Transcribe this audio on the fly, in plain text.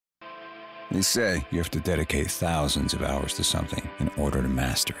They say you have to dedicate thousands of hours to something in order to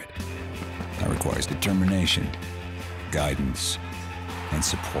master it. That requires determination, guidance, and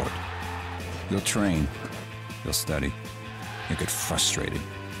support. You'll train, you'll study, you'll get frustrated,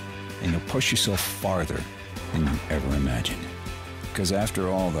 and you'll push yourself farther than you ever imagined. Because after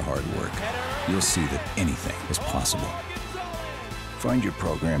all the hard work, you'll see that anything is possible. Find your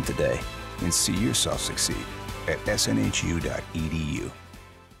program today and see yourself succeed at snhu.edu.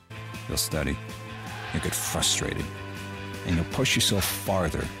 You'll study, you'll get frustrated, and you'll push yourself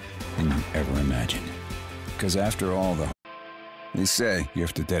farther than you ever imagined. Because after all the... They say you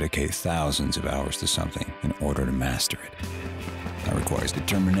have to dedicate thousands of hours to something in order to master it. That requires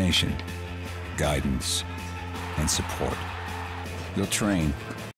determination, guidance, and support. You'll train,